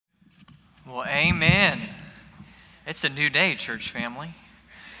Well, amen. It's a new day, church family.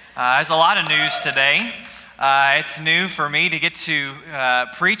 There's a lot of news today. It's new for me to get to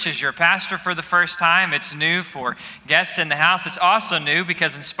preach as your pastor for the first time. It's new for guests in the house. It's also new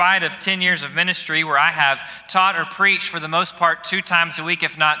because in spite of 10 years of ministry where I have taught or preached for the most part 2 times a week,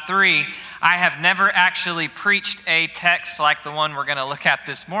 if not 3, I have never actually preached a text like the one we're going to look at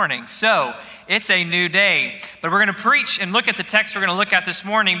this morning. So it's a new day. But we're going to preach and look at the text we're going to look at this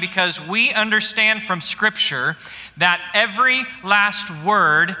morning because we understand from Scripture that every last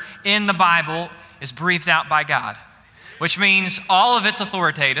word in the Bible is breathed out by God, which means all of it's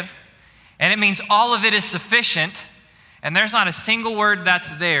authoritative, and it means all of it is sufficient, and there's not a single word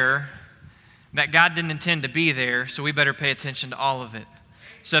that's there that God didn't intend to be there, so we better pay attention to all of it.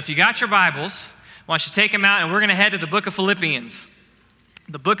 So if you got your Bibles, I want you to take them out, and we're going to head to the book of Philippians.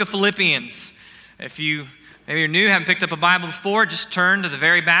 The book of Philippians. If you maybe you're new, haven't picked up a Bible before, just turn to the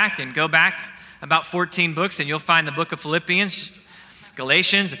very back and go back about 14 books, and you'll find the book of Philippians.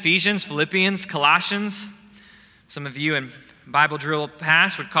 Galatians, Ephesians, Philippians, Colossians. Some of you in Bible drill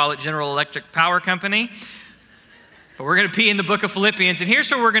past would call it General Electric Power Company. But we're going to be in the book of Philippians, and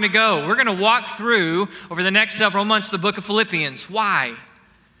here's where we're going to go. We're going to walk through, over the next several months, the book of Philippians. Why?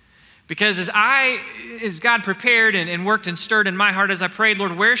 Because as God prepared and worked and stirred in my heart as I prayed,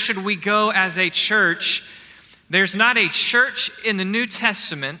 Lord, where should we go as a church? There's not a church in the New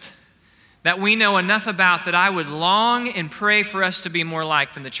Testament that we know enough about that I would long and pray for us to be more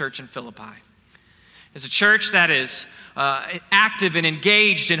like than the church in Philippi. It's a church that is active and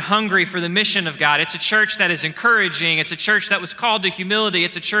engaged and hungry for the mission of God. It's a church that is encouraging. It's a church that was called to humility.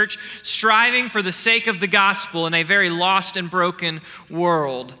 It's a church striving for the sake of the gospel in a very lost and broken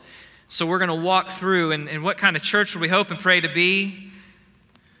world. So we're going to walk through, and what kind of church would we hope and pray to be?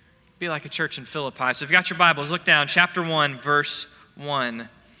 Be like a church in Philippi. So if you've got your Bibles, look down, chapter 1, verse 1.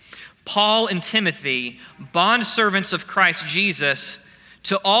 Paul and Timothy, bondservants of Christ Jesus,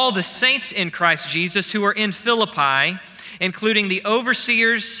 to all the saints in Christ Jesus who are in Philippi, including the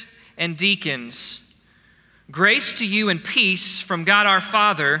overseers and deacons. Grace to you and peace from God our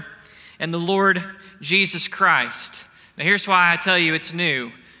Father and the Lord Jesus Christ. Now here's why I tell you it's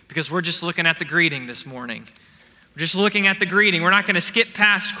new. Because we're just looking at the greeting this morning. We're just looking at the greeting. We're not going to skip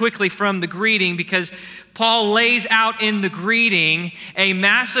past quickly from the greeting because Paul lays out in the greeting a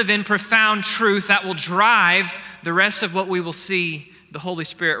massive and profound truth that will drive the rest of what we will see the Holy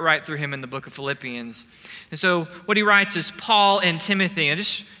Spirit write through him in the book of Philippians. And so what he writes is Paul and Timothy. And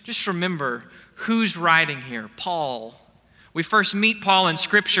just remember who's writing here. Paul. We first meet Paul in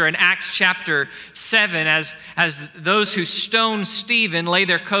Scripture in Acts chapter 7 as those who stoned Stephen lay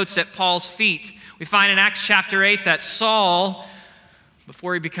their coats at Paul's feet. We find in Acts chapter 8 that Saul,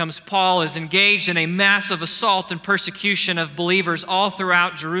 before he becomes Paul, is engaged in a massive assault and persecution of believers all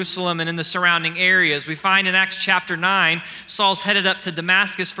throughout Jerusalem and in the surrounding areas. We find in Acts chapter 9, Saul's headed up to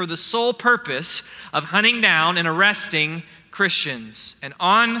Damascus for the sole purpose of hunting down and arresting Christians. And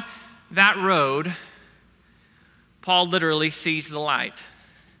on that road, Paul literally sees the light.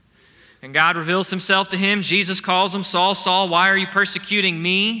 And God reveals himself to him. Jesus calls him, Saul, Saul, why are you persecuting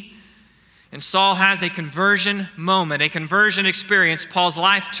me? And Saul has a conversion moment, a conversion experience. Paul's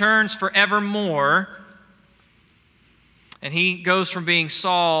life turns forevermore. And he goes from being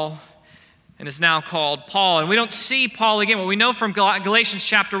Saul and is now called Paul. And we don't see Paul again. What we know from Galatians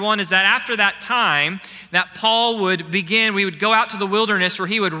chapter 1 is that after that time, that Paul would begin, we would go out to the wilderness where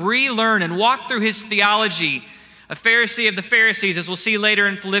he would relearn and walk through his theology. A Pharisee of the Pharisees, as we'll see later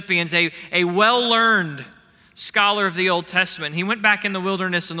in Philippians, a well-learned scholar of the Old Testament. He went back in the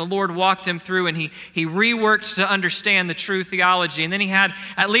wilderness and the Lord walked him through and he reworked to understand the true theology. And then he had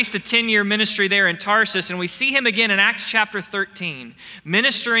at least a 10-year ministry there in Tarsus. And we see him again in Acts chapter 13,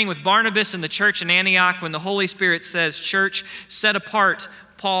 ministering with Barnabas in the church in Antioch when the Holy Spirit says, "Church, set apart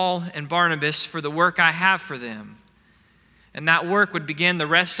Paul and Barnabas for the work I have for them." And that work would begin the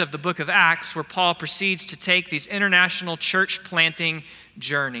rest of the book of Acts, where Paul proceeds to take these international church planting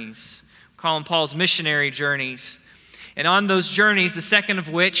journeys. We call them Paul's missionary journeys. And on those journeys, the second of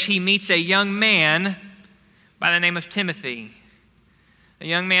which, he meets a young man by the name of Timothy. A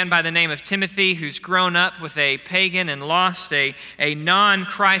young man by the name of Timothy who's grown up with a pagan and lost, a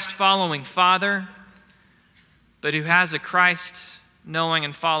non-Christ following father, but who has a Christ knowing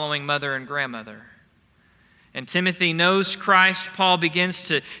and following mother and grandmother. And Timothy knows Christ. Paul begins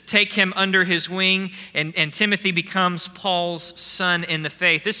to take him under his wing, and Timothy becomes Paul's son in the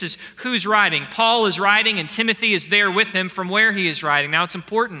faith. This is who's writing. Paul is writing, and Timothy is there with him from where he is writing. Now, it's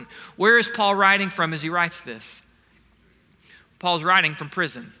important. Where is Paul writing from as he writes this? Paul's writing from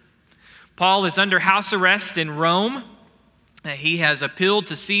prison. Paul is under house arrest in Rome. He has appealed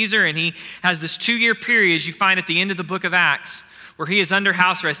to Caesar, and he has this 2-year period you find at the end of the book of Acts where he is under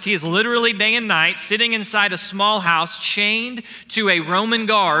house arrest. He is literally day and night sitting inside a small house chained to a Roman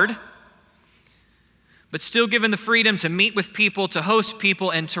guard, but still given the freedom to meet with people, to host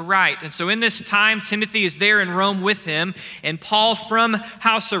people, and to write. And so in this time, Timothy is there in Rome with him, and Paul, from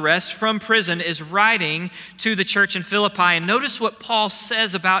house arrest, from prison, is writing to the church in Philippi. And notice what Paul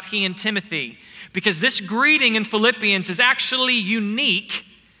says about he and Timothy, because this greeting in Philippians is actually unique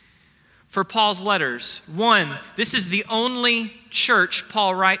for Paul's letters. One, this is the only church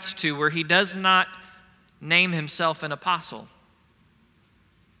Paul writes to where he does not name himself an apostle.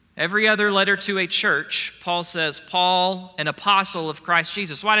 Every other letter to a church, Paul says, Paul, an apostle of Christ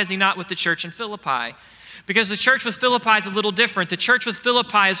Jesus. Why does he not with the church in Philippi? Because the church with Philippi is a little different. The church with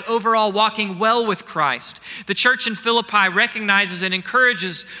Philippi is overall walking well with Christ. The church in Philippi recognizes and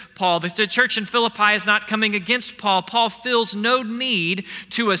encourages Paul. The church in Philippi is not coming against Paul. Paul feels no need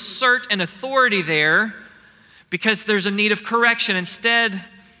to assert an authority there because there's a need of correction. Instead,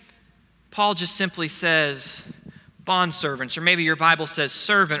 Paul just simply says, bondservants, or maybe your Bible says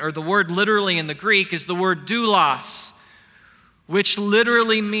servant, or the word literally in the Greek is the word doulos, which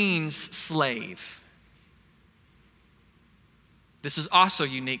literally means slave. This is also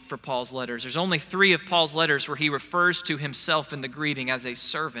unique for Paul's letters. There's only 3 of Paul's letters where he refers to himself in the greeting as a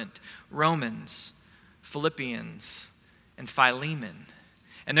servant: Romans, Philippians, and Philemon.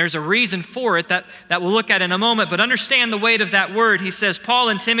 And there's a reason for it that we'll look at in a moment, but understand the weight of that word. He says, Paul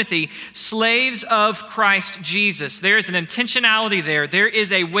and Timothy, slaves of Christ Jesus. There is an intentionality there. There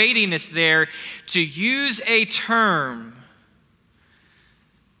is a weightiness there to use a term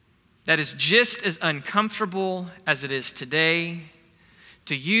that is just as uncomfortable as it is today,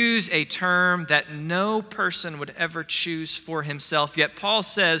 to use a term that no person would ever choose for himself. Yet Paul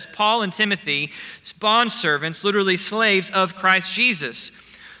says, Paul and Timothy, bondservants, literally slaves of Christ Jesus,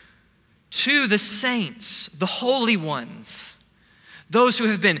 to the saints, the holy ones, those who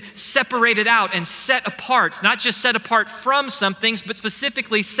have been separated out and set apart, not just set apart from some things, but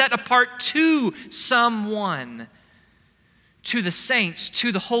specifically set apart to someone. To the saints,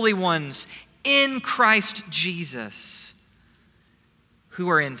 to the holy ones in Christ Jesus who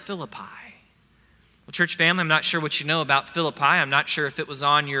are in Philippi. Well, church family, I'm not sure what you know about Philippi. I'm not sure if it was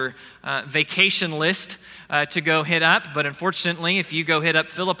on your vacation list to go hit up, but unfortunately, if you go hit up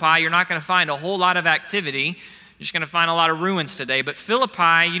Philippi, you're not going to find a whole lot of activity. You're just going to find a lot of ruins today. But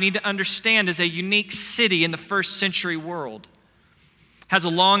Philippi, you need to understand, is a unique city in the first century world. Has a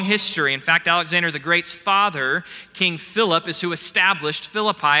long history. In fact, Alexander the Great's father, King Philip, is who established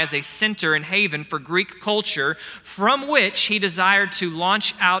Philippi as a center and haven for Greek culture, from which he desired to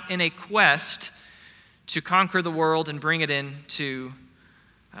launch out in a quest to conquer the world and bring it into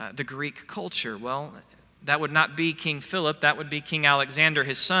the Greek culture. Well, that would not be King Philip. That would be King Alexander,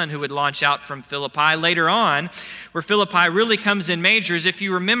 his son, who would launch out from Philippi. Later on, where Philippi really comes in majors, if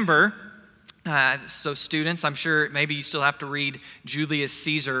you remember, so students, I'm sure maybe you still have to read Julius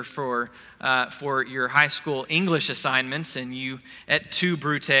Caesar for your high school English assignments, and you et tu,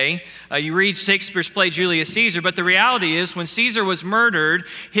 Brute. You read Shakespeare's play Julius Caesar, but the reality is when Caesar was murdered,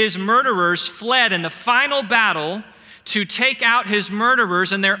 his murderers fled, and the final battle to take out his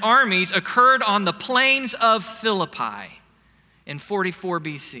murderers and their armies occurred on the plains of Philippi in 44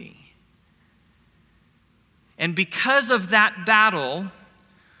 BC. And because of that battle,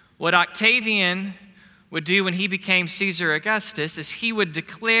 what Octavian would do when he became Caesar Augustus is he would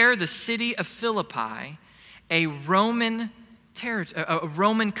declare the city of Philippi a Roman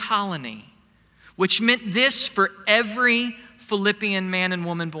colony, which meant this for every Philippian man and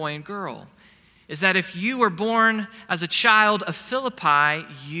woman, boy and girl, is that if you were born as a child of Philippi,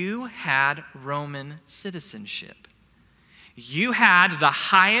 you had Roman citizenship. You had the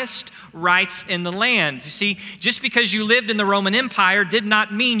highest rights in the land. You see, just because you lived in the Roman Empire did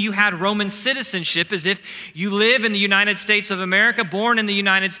not mean you had Roman citizenship, as if you live in the United States of America, born in the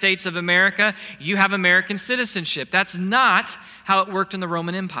United States of America, you have American citizenship. That's not how it worked in the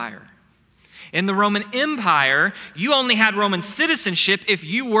Roman Empire. In the Roman Empire, you only had Roman citizenship if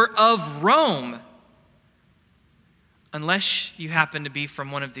you were of Rome, unless you happened to be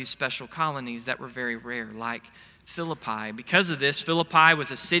from one of these special colonies that were very rare, like Philippi. Because of this, Philippi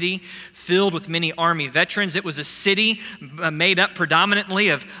was a city filled with many army veterans. It was a city made up predominantly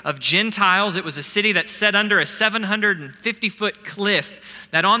of Gentiles. It was a city that sat under a 750-foot cliff,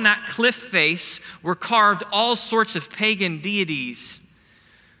 that on that cliff face were carved all sorts of pagan deities.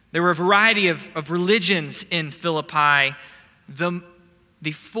 There were a variety of religions in Philippi,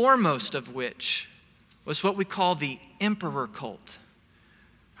 the foremost of which was what we call the emperor cult.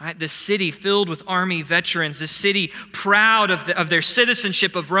 Right? This city filled with army veterans, this city proud of their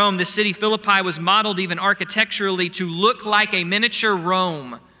citizenship of Rome. This city, Philippi, was modeled even architecturally to look like a miniature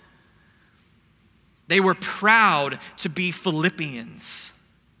Rome. They were proud to be Philippians.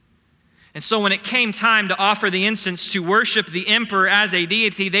 And so when it came time to offer the incense to worship the emperor as a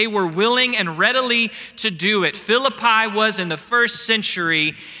deity, they were willing and readily to do it. Philippi was in the first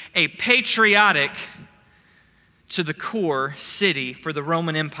century a patriotic to the core city for the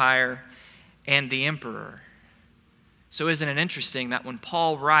Roman Empire and the emperor. So isn't it interesting that when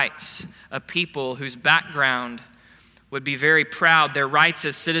Paul writes of people whose background would be very proud, their rights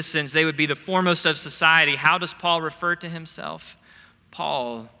as citizens, they would be the foremost of society, how does Paul refer to himself?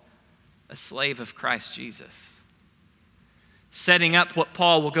 Paul, a slave of Christ Jesus. Setting up what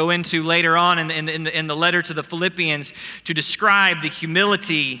Paul will go into later on in the letter to the Philippians to describe the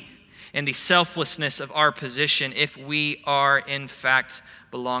humility and the selflessness of our position if we are in fact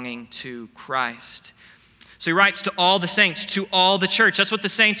belonging to Christ. So he writes to all the saints, to all the church. That's what the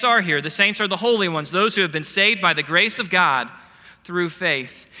saints are here. The saints are the holy ones, those who have been saved by the grace of God through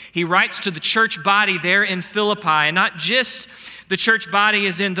faith. He writes to the church body there in Philippi, and not just the church body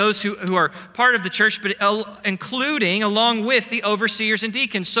as in those who are part of the church, but including along with the overseers and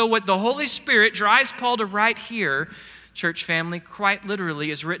deacons. So what the Holy Spirit drives Paul to write here, church family, quite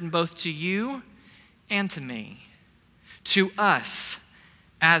literally is written both to you and to me, to us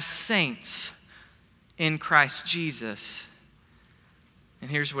as saints in Christ Jesus.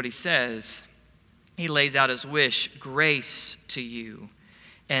 And here's what he says. He lays out his wish: grace to you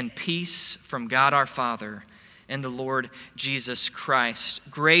and peace from God our Father and the Lord Jesus Christ.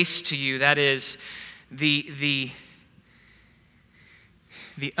 Grace to you, that is the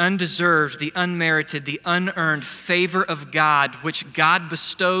undeserved, the unmerited, the unearned favor of God, which God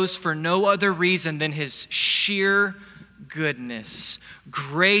bestows for no other reason than his sheer goodness.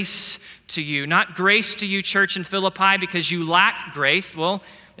 Grace to you. Not grace to you, church in Philippi, because you lack grace. Well,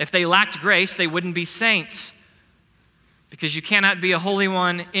 if they lacked grace, they wouldn't be saints. Because you cannot be a holy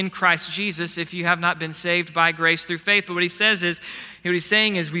one in Christ Jesus if you have not been saved by grace through faith. But what he's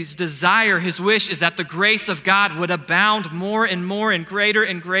saying is his desire, his wish is that the grace of God would abound more and more and greater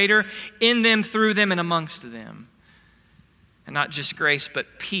in them, through them, and amongst them. And not just grace, but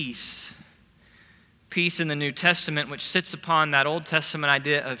peace. Peace in the New Testament, which sits upon that Old Testament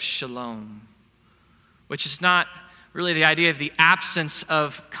idea of shalom, which is not really the idea of the absence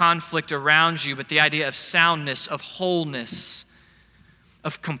of conflict around you, but the idea of soundness, of wholeness,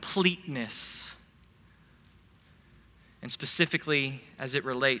 of completeness. And specifically as it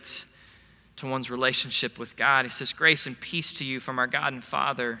relates to one's relationship with God, he says, grace and peace to you from our God and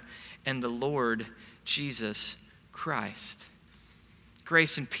Father and the Lord Jesus Christ.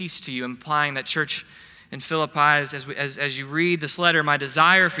 Grace and peace to you, implying that, church in Philippi, as you read this letter, my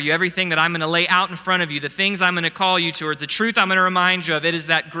desire for you, everything that I'm going to lay out in front of you, the things I'm going to call you to, or the truth I'm going to remind you of, it is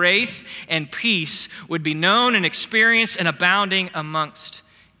that grace and peace would be known and experienced and abounding amongst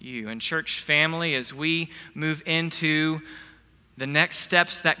you. And church family, as we move into the next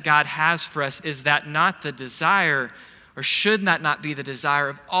steps that God has for us, is that not the desire, or should that not be the desire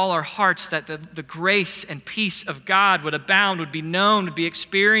of all our hearts, that the grace and peace of God would abound, would be known, would be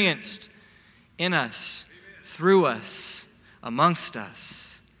experienced in us, through us, amongst us.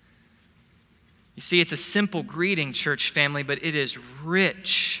 You see, it's a simple greeting, church family, but it is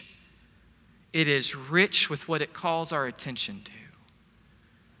rich. It is rich with what it calls our attention to. You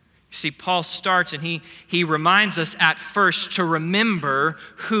see, Paul starts and he reminds us at first to remember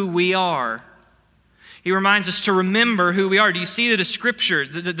who we are. He reminds us to remember who we are. Do you see the scripture,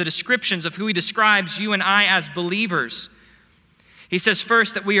 the descriptions of who he describes you and I as believers? He says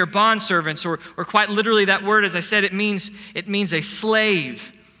first that we are bondservants, or quite literally that word, as I said, it means a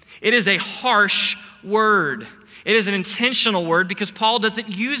slave. It is a harsh word. It is an intentional word because Paul doesn't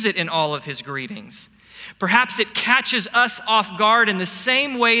use it in all of his greetings. Perhaps it catches us off guard in the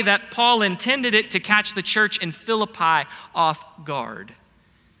same way that Paul intended it to catch the church in Philippi off guard.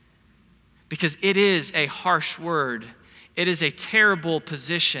 Because it is a harsh word. It is a terrible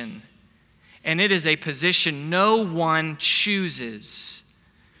position. And it is a position no one chooses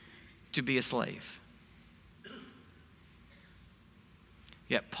to be a slave.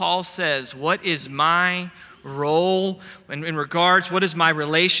 Yet Paul says, what is my role in regards, what is my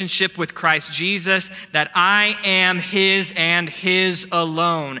relationship with Christ Jesus? That I am his and his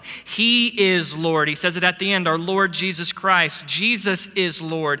alone. He is Lord. He says it at the end, our Lord Jesus Christ. Jesus is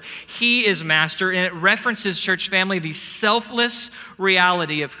Lord. He is master. And it references, church family, the selfless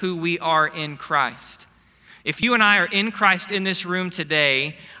reality of who we are in Christ. If you and I are in Christ in this room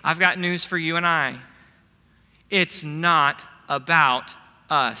today, I've got news for you and I. It's not about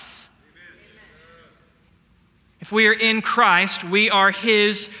us. If we are in Christ, we are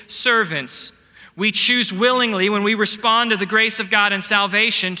His servants. We choose willingly, when we respond to the grace of God and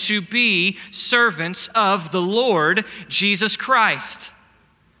salvation, to be servants of the Lord Jesus Christ.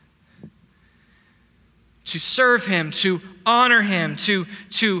 To serve Him, to honor Him,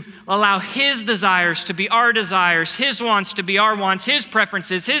 to allow His desires to be our desires, His wants to be our wants, His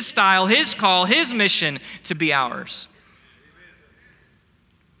preferences, His style, His call, His mission to be ours.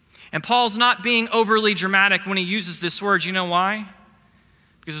 And Paul's not being overly dramatic when he uses this word. You know why?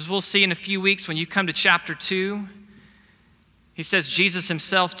 Because as we'll see in a few weeks when you come to chapter 2, he says Jesus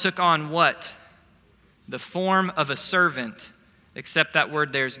Himself took on what? The form of a servant, except that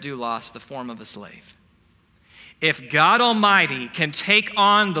word there is doulos, the form of a slave. If God Almighty can take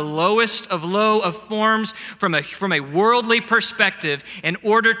on the lowest of low of forms from a worldly perspective in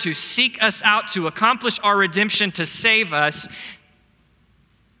order to seek us out, to accomplish our redemption, to save us,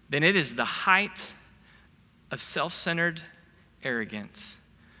 then it is the height of self-centered arrogance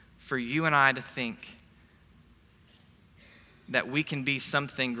for you and I to think that we can be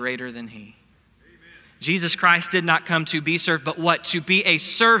something greater than He. Jesus Christ did not come to be served, but what? To be a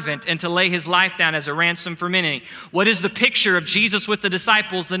servant and to lay His life down as a ransom for many. What is the picture of Jesus with the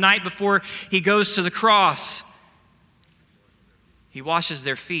disciples the night before He goes to the cross? He washes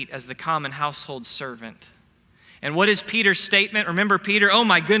their feet as the common household servant. And what is Peter's statement? Remember Peter, "Oh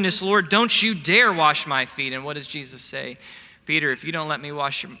my goodness, Lord, don't you dare wash my feet." And what does Jesus say? "Peter, if you don't let me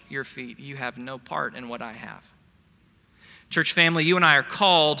wash your feet, you have no part in what I have." Church family, you and I are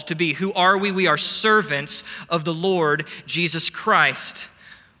called to be, who are we? We are servants of the Lord Jesus Christ,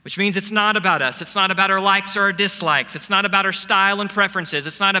 which means it's not about us. It's not about our likes or our dislikes. It's not about our style and preferences.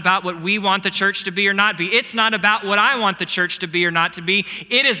 It's not about what we want the church to be or not be. It's not about what I want the church to be or not to be.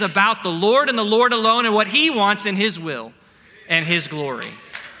 It is about the Lord and the Lord alone and what He wants in His will and His glory.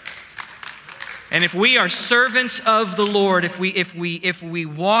 And if we are servants of the Lord, if we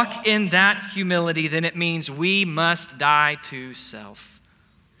walk in that humility, then it means we must die to self.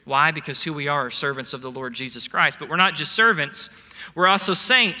 Why? Because who we are servants of the Lord Jesus Christ. But we're not just servants, we're also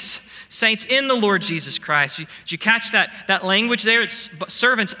saints. Saints in the Lord Jesus Christ. Did you catch that language there? It's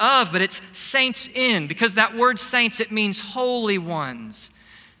servants of, but it's saints in. Because that word saints, it means holy ones.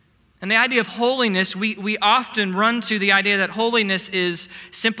 And the idea of holiness, we often run to the idea that holiness is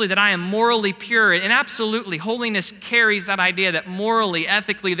simply that I am morally pure. And absolutely, holiness carries that idea that morally,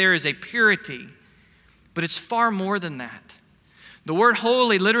 ethically, there is a purity. But it's far more than that. The word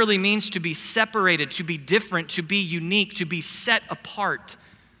holy literally means to be separated, to be different, to be unique, to be set apart.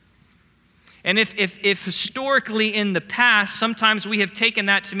 And if historically in the past, sometimes we have taken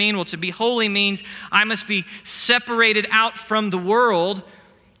that to mean, well, to be holy means I must be separated out from the world.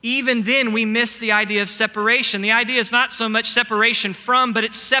 Even then, we miss the idea of separation. The idea is not so much separation from, but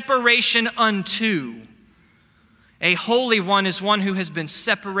it's separation unto. A holy one is one who has been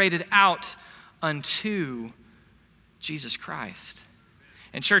separated out unto Jesus Christ.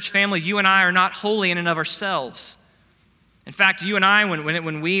 And church family, you and I are not holy in and of ourselves. In fact, you and I,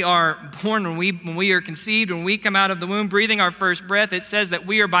 when we are born, when we are conceived, when we come out of the womb breathing our first breath, it says that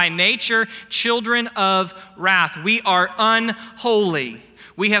we are by nature children of wrath. We are unholy.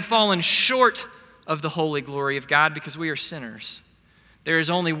 We have fallen short of the holy glory of God because we are sinners. There is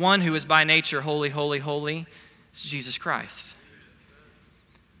only one who is by nature holy, holy, holy. It's Jesus Christ.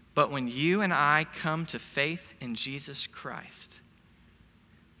 But when you and I come to faith in Jesus Christ,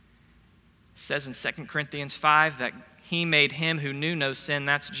 it says in 2 Corinthians 5 that He made Him who knew no sin,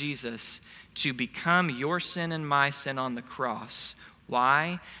 that's Jesus, to become your sin and my sin on the cross.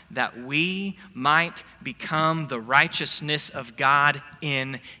 Why? That we might become the righteousness of God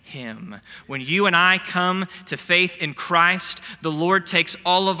in Him. When you and I come to faith in Christ, the Lord takes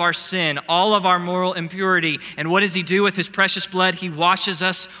all of our sin, all of our moral impurity, and what does He do with His precious blood? He washes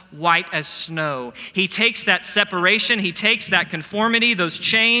us white as snow. He takes that separation, He takes that conformity, those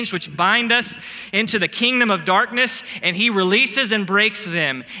chains which bind us into the kingdom of darkness, and He releases and breaks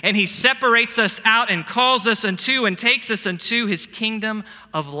them. And He separates us out and calls us unto and takes us unto His kingdom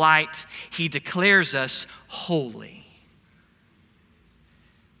of light. He declares us holy.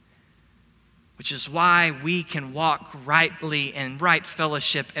 Which is why we can walk rightly in right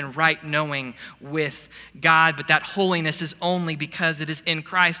fellowship and right knowing with God. But that holiness is only because it is in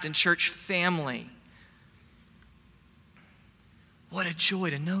Christ and church family. What a joy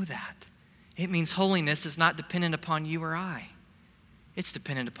to know that. It means holiness is not dependent upon you or I. It's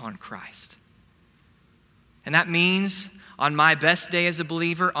dependent upon Christ. And that means on my best day as a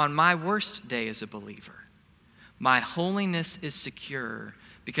believer, on my worst day as a believer, my holiness is secure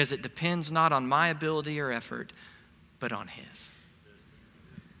because it depends not on my ability or effort, but on His.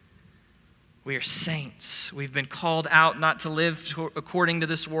 We are saints. We've been called out not to live according to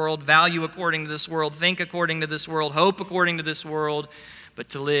this world, value according to this world, think according to this world, hope according to this world, but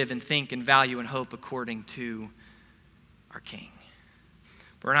to live and think and value and hope according to our King.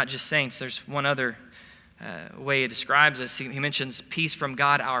 But we're not just saints. There's one other way it describes us. He mentions peace from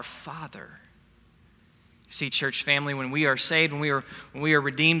God our Father. You see, church family, when we are saved, when we are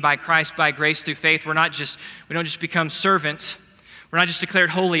redeemed by Christ by grace through faith, we don't just become servants. We're not just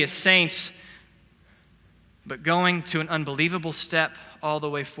declared holy as saints, but going to an unbelievable step all the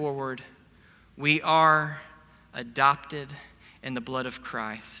way forward, we are adopted in the blood of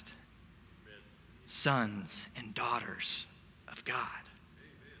Christ, sons and daughters of God.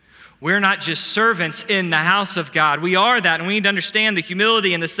 We're not just servants in the house of God. We are that, and we need to understand the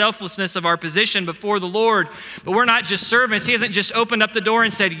humility and the selflessness of our position before the Lord. But we're not just servants. He hasn't just opened up the door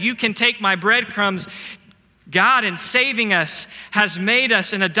and said, you can take my breadcrumbs. God, in saving us, has made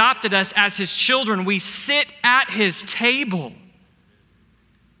us and adopted us as His children. We sit at His table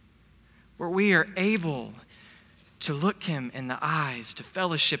where we are able to look Him in the eyes, to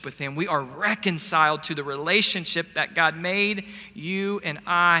fellowship with Him. We are reconciled to the relationship that God made you and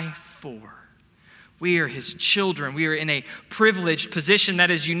I for. We are His children. We are in a privileged position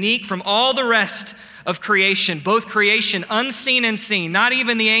that is unique from all the rest of creation, both creation unseen and seen, not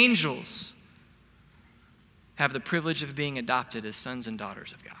even the angels have the privilege of being adopted as sons and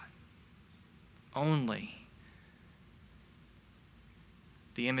daughters of God. Only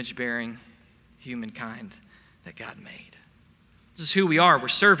the image-bearing humankind that God made. This is who we are. We're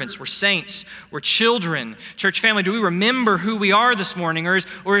servants. We're saints. We're children. Church family, do we remember who we are this morning?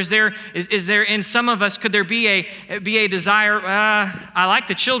 Or is there in some of us, could there be a desire, I like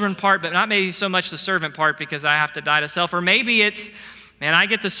the children part, but not maybe so much the servant part because I have to die to self. Or maybe it's, man, I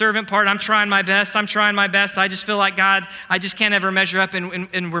get the servant part. I'm trying my best. I just feel like God, I just can't ever measure up.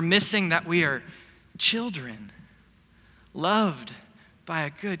 And we're missing that we are children, loved by a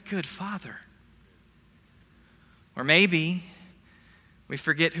good Father. Or maybe we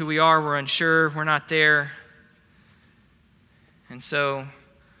forget who we are. We're unsure. We're not there. And so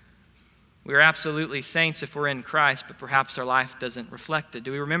we're absolutely saints if we're in Christ, but perhaps our life doesn't reflect it.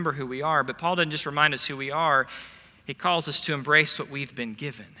 Do we remember who we are? But Paul doesn't just remind us who we are. He calls us to embrace what we've been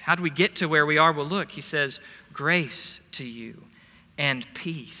given. How do we get to where we are? Well, look, he says, grace to you and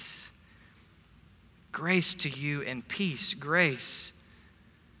peace. Grace to you and peace. Grace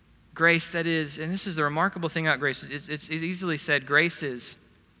that is, and this is the remarkable thing about grace, it's easily said, grace is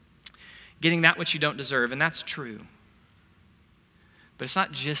getting that which you don't deserve, and that's true. But it's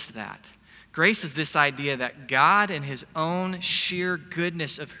not just that. Grace is this idea that God, in His own sheer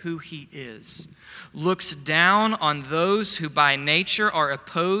goodness of who He is, looks down on those who by nature are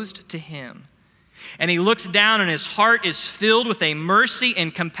opposed to Him. And He looks down and His heart is filled with a mercy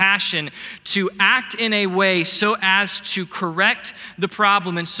and compassion to act in a way so as to correct the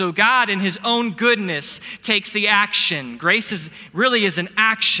problem. And so God, in His own goodness, takes the action. Grace really is an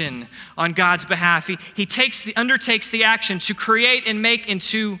action on God's behalf. He undertakes the action to create and make and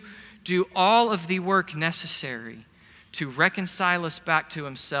to do all of the work necessary to reconcile us back to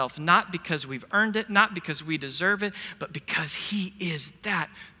Himself, not because we've earned it, not because we deserve it, but because He is that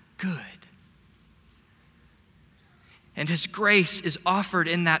good. And His grace is offered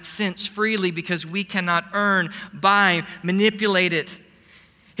in that sense freely because we cannot earn, buy, manipulate it.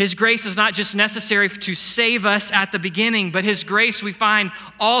 His grace is not just necessary to save us at the beginning, but His grace we find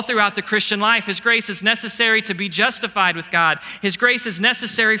all throughout the Christian life. His grace is necessary to be justified with God. His grace is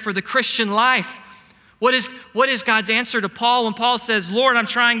necessary for the Christian life. What is God's answer to Paul when Paul says, Lord, I'm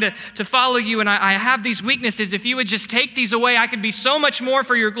trying to follow you and I have these weaknesses. If you would just take these away, I could be so much more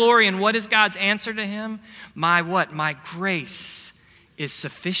for your glory. And what is God's answer to him? My what? My grace is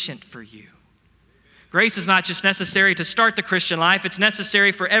sufficient for you. Grace is not just necessary to start the Christian life. It's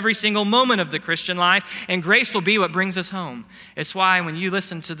necessary for every single moment of the Christian life. And grace will be what brings us home. It's why when you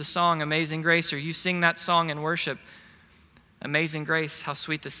listen to the song Amazing Grace or you sing that song in worship, Amazing Grace, how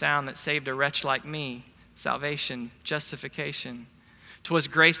sweet the sound that saved a wretch like me. Salvation, justification. 'Twas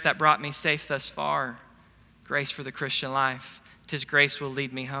grace that brought me safe thus far. Grace for the Christian life. 'Tis grace will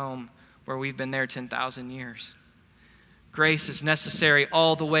lead me home where we've been there 10,000 years. Grace is necessary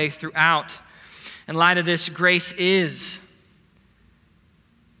all the way throughout. In light of this, grace is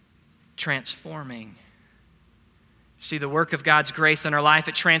transforming. See, the work of God's grace in our life,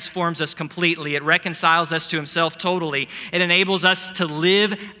 it transforms us completely. It reconciles us to Himself totally. It enables us to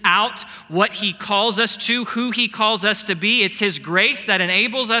live out what He calls us to, who He calls us to be. It's His grace that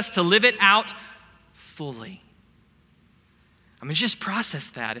enables us to live it out fully. I mean, just process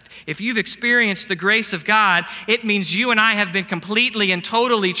that. If you've experienced the grace of God, it means you and I have been completely and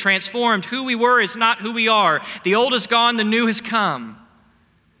totally transformed. Who we were is not who we are. The old is gone, the new has come.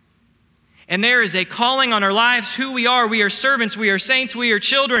 And there is a calling on our lives, who we are servants, we are saints, we are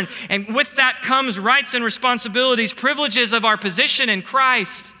children. And with that comes rights and responsibilities, privileges of our position in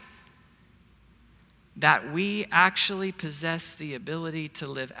Christ, that we actually possess the ability to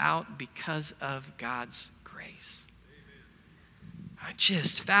live out because of God's grace. I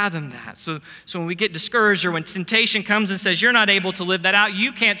just fathom that. So when we get discouraged or when temptation comes and says, you're not able to live that out,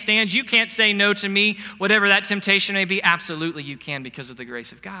 you can't stand, you can't say no to me, whatever that temptation may be, absolutely you can because of the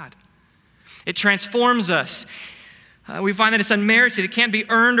grace of God. It transforms us. We find that it's unmerited. It can't be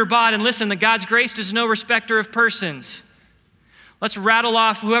earned or bought. And listen, God's grace is no respecter of persons. Let's rattle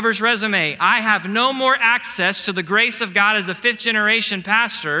off whoever's resume. I have no more access to the grace of God as a fifth-generation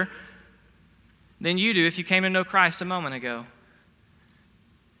pastor than you do if you came to know Christ a moment ago.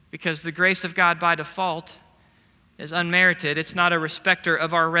 Because the grace of God by default is unmerited. It's not a respecter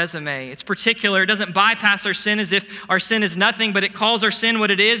of our resume. It's particular. It doesn't bypass our sin as if our sin is nothing, but it calls our sin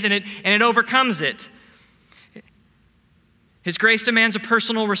what it is and it overcomes it. His grace demands a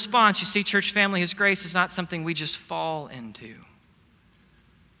personal response. You see, church family, His grace is not something we just fall into.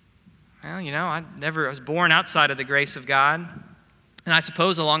 Well, I was born outside of the grace of God. And I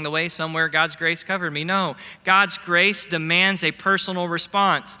suppose along the way, somewhere God's grace covered me. No, God's grace demands a personal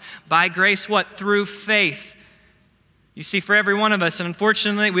response. By grace, what? Through faith. You see, for every one of us, and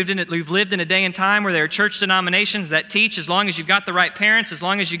unfortunately, we've lived in a day and time where there are church denominations that teach as long as you've got the right parents, as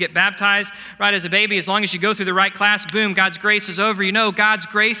long as you get baptized right as a baby, as long as you go through the right class, boom, God's grace is over. You know, God's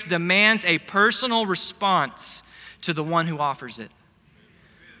grace demands a personal response to the one who offers it.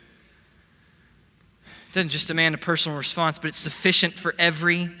 It doesn't just demand a personal response, but it's sufficient for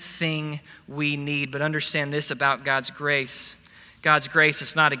everything we need. But understand this about God's grace. God's grace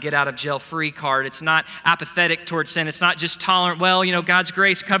is not a get-out-of-jail-free card. It's not apathetic towards sin. It's not just tolerant. Well, God's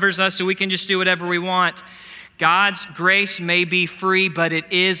grace covers us so we can just do whatever we want. God's grace may be free, but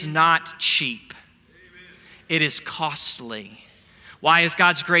it is not cheap. It is costly. Why is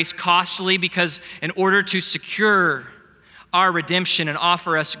God's grace costly? Because in order to secure our redemption and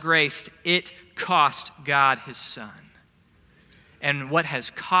offer us grace, it cost God His Son. And what has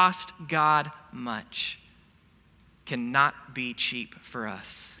cost God much cannot be cheap for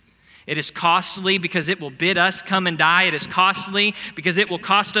us. It is costly because it will bid us come and die. It is costly because it will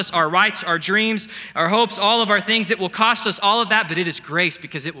cost us our rights, our dreams, our hopes, all of our things. It will cost us all of that, but it is grace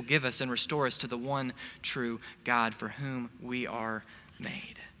because it will give us and restore us to the one true God for whom we are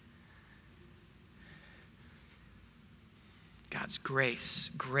made. God's grace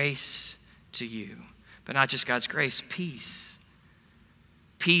to you, but not just God's grace, peace.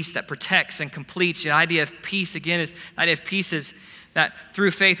 Peace that protects and completes. The idea of peace, again, is that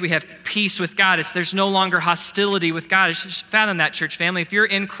through faith we have peace with God. There's no longer hostility with God. Just fathom that, church family. If you're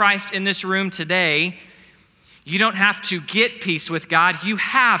in Christ in this room today, you don't have to get peace with God. You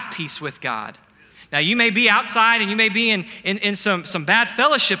have peace with God. Now, you may be outside and you may be in some bad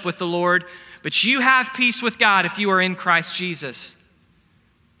fellowship with the Lord, but you have peace with God if you are in Christ Jesus.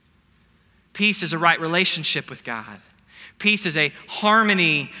 Peace is a right relationship with God. Peace is a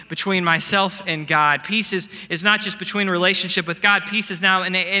harmony between myself and God. Peace is not just between a relationship with God. Peace is now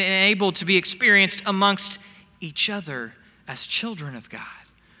enabled to be experienced amongst each other as children of God,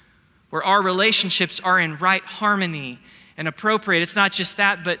 where our relationships are in right harmony and appropriate. It's not just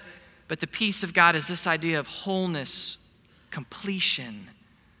that, but the peace of God is this idea of wholeness, completion,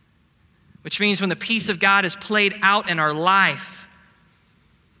 which means when the peace of God is played out in our life,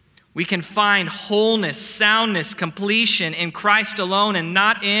 we can find wholeness, soundness, completion in Christ alone and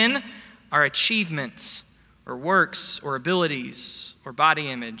not in our achievements or works or abilities or body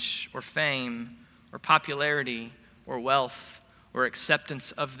image or fame or popularity or wealth or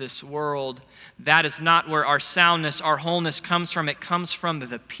acceptance of this world. That is not where our soundness, our wholeness comes from. It comes from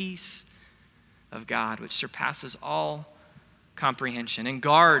the peace of God, which surpasses all comprehension and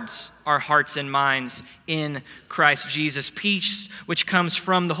guards our hearts and minds in Christ Jesus. Peace which comes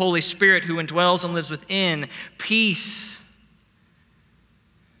from the Holy Spirit who indwells and lives within. Peace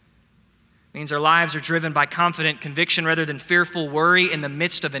means our lives are driven by confident conviction rather than fearful worry in the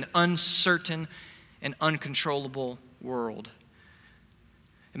midst of an uncertain and uncontrollable world.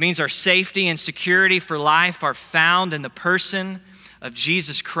 It means our safety and security for life are found in the person of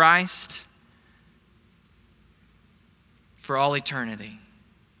Jesus Christ for all eternity.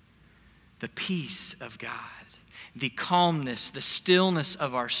 The peace of God, the calmness, the stillness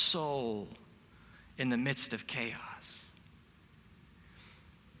of our soul in the midst of chaos.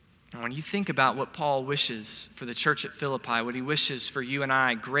 And when you think about what Paul wishes for the church at Philippi, what he wishes for you and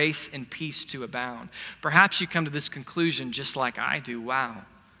I, grace and peace to abound, perhaps you come to this conclusion just like I do. Wow,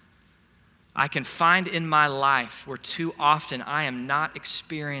 I can find in my life where too often I am not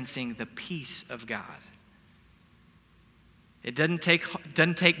experiencing the peace of God. It doesn't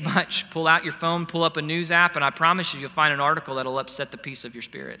take much. Pull out your phone, pull up a news app, and I promise you'll find an article that'll upset the peace of your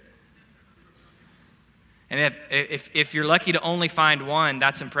spirit. And if you're lucky to only find one,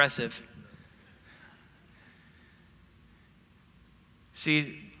 that's impressive.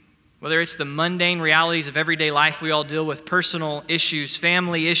 See, whether it's the mundane realities of everyday life we all deal with, personal issues,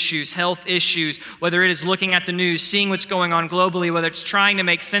 family issues, health issues, whether it is looking at the news, seeing what's going on globally, whether it's trying to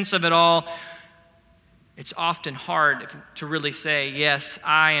make sense of it all, it's often hard to really say, yes,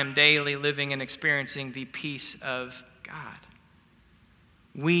 I am daily living and experiencing the peace of God.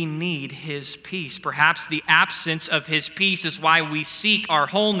 We need His peace. Perhaps the absence of His peace is why we seek our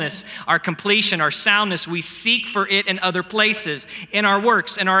wholeness, our completion, our soundness. We seek for it in other places, in our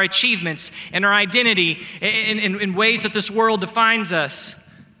works, in our achievements, in our identity, in ways that this world defines us.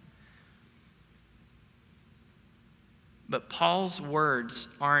 But Paul's words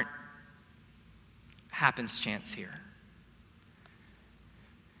aren't happenstance here.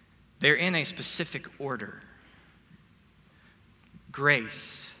 They're in a specific order.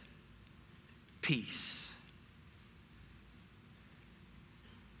 Grace, peace.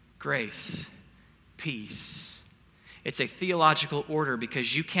 Grace, peace. It's a theological order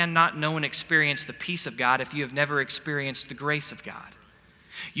because you cannot know and experience the peace of God if you have never experienced the grace of God.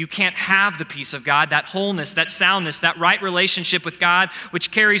 You can't have the peace of God, that wholeness, that soundness, that right relationship with God,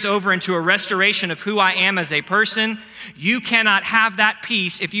 which carries over into a restoration of who I am as a person. You cannot have that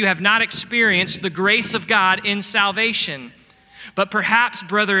peace if you have not experienced the grace of God in salvation. But perhaps,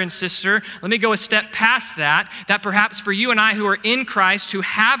 brother and sister, let me go a step past that perhaps for you and I who are in Christ, who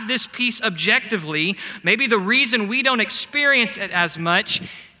have this peace objectively, maybe the reason we don't experience it as much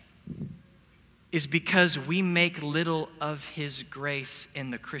is because we make little of His grace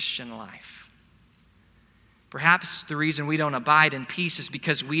in the Christian life. Perhaps the reason we don't abide in peace is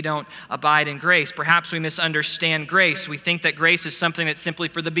because we don't abide in grace. Perhaps we misunderstand grace. We think that grace is something that's simply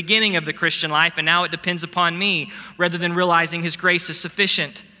for the beginning of the Christian life, and now it depends upon me, rather than realizing His grace is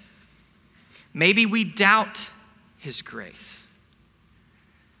sufficient. Maybe we doubt His grace.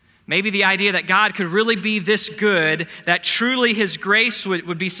 Maybe the idea that God could really be this good, that truly His grace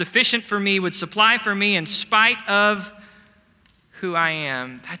would be sufficient for me, would supply for me in spite of who I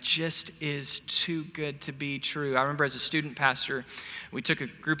am, that just is too good to be true. I remember as a student pastor, we took a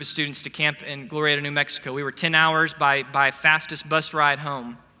group of students to camp in Glorieta, New Mexico. We were 10 hours by fastest bus ride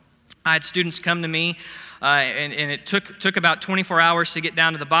home. I had students come to me, and it took about 24 hours to get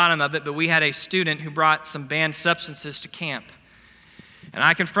down to the bottom of it, but we had a student who brought some banned substances to camp. And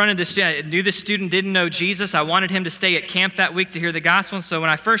I confronted this student. I knew this student didn't know Jesus. I wanted him to stay at camp that week to hear the gospel. And so when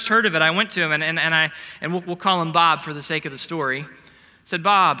I first heard of it, I went to him, and we'll call him Bob for the sake of the story. I said,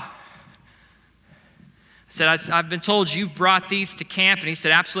 Bob, I said, I've been told you brought these to camp. And he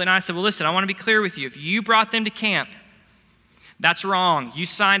said, absolutely not. I said, well, listen, I want to be clear with you. If you brought them to camp, that's wrong. You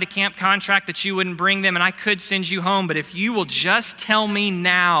signed a camp contract that you wouldn't bring them, and I could send you home. But if you will just tell me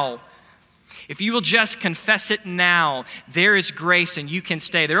now, if you will just confess it now, there is grace and you can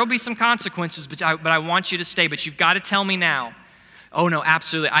stay. There will be some consequences, but I want you to stay, but you've got to tell me now. Oh, no,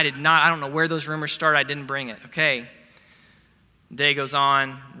 absolutely. I did not. I don't know where those rumors started. I didn't bring it. Okay. Day goes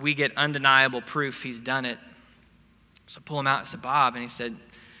on. We get undeniable proof he's done it. So I pull him out. I said, Bob. And he said,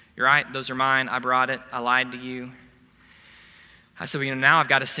 you're right. Those are mine. I brought it. I lied to you. I said, well, now I've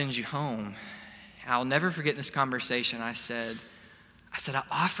got to send you home. And I'll never forget this conversation. I said, I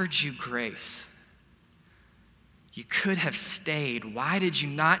offered you grace. You could have stayed. Why did you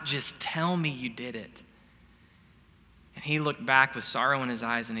not just tell me you did it? And he looked back with sorrow in his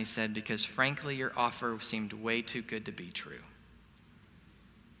eyes and he said, because frankly, your offer seemed way too good to be true.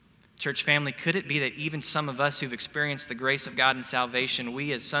 Church family, could it be that even some of us who've experienced the grace of God and salvation,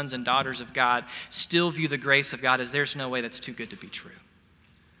 we as sons and daughters of God, still view the grace of God as there's no way that's too good to be true?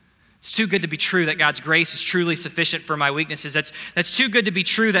 It's too good to be true that God's grace is truly sufficient for my weaknesses. That's too good to be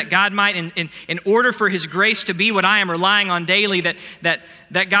true that God might, in order for His grace to be what I am relying on daily, that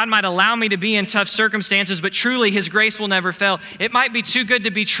God might allow me to be in tough circumstances, but truly His grace will never fail. It might be too good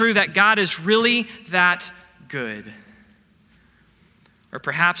to be true that God is really that good. Or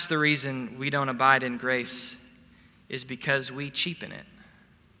perhaps the reason we don't abide in grace is because we cheapen it.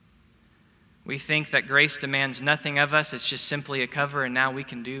 We think that grace demands nothing of us. It's just simply a cover, and now we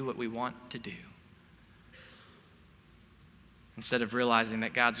can do what we want to do. Instead of realizing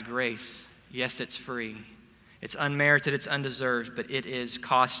that God's grace, yes, it's free. It's unmerited, it's undeserved, but it is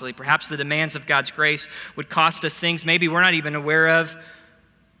costly. Perhaps the demands of God's grace would cost us things maybe we're not even aware of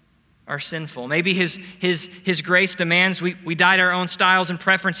are sinful. Maybe his grace demands we die to our own styles and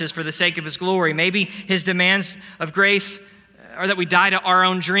preferences for the sake of his glory. Maybe his demands of grace are that we die to our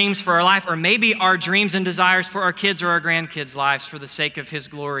own dreams for our life, or maybe our dreams and desires for our kids or our grandkids' lives for the sake of his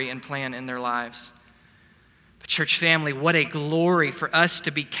glory and plan in their lives. But church family, what a glory for us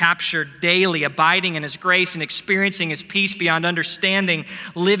to be captured daily, abiding in his grace and experiencing his peace beyond understanding,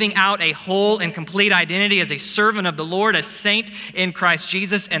 living out a whole and complete identity as a servant of the Lord, a saint in Christ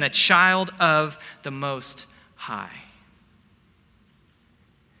Jesus, and a child of the Most High.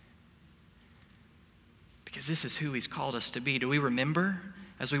 Because this is who he's called us to be. Do we remember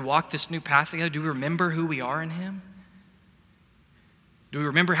as we walk this new path together? Do we remember who we are in him? Do we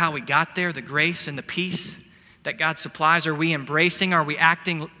remember how we got there, the grace and the peace that God supplies? Are we embracing? Are we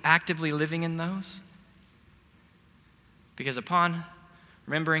actively living in those? Because upon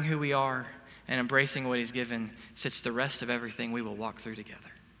remembering who we are and embracing what he's given sits the rest of everything we will walk through together.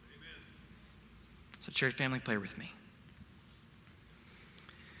 Amen. So church family, pray with me.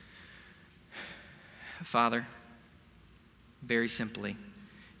 Father, very simply,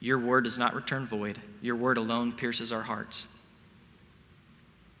 your word does not return void. Your word alone pierces our hearts.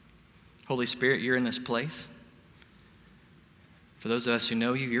 Holy Spirit, you're in this place. For those of us who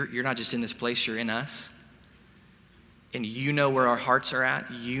know you, you're not just in this place, you're in us. And you know where our hearts are at.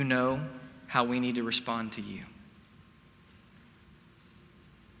 You know how we need to respond to you.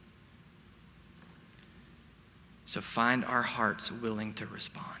 So find our hearts willing to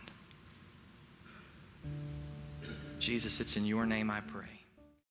respond. Jesus, it's in your name I pray.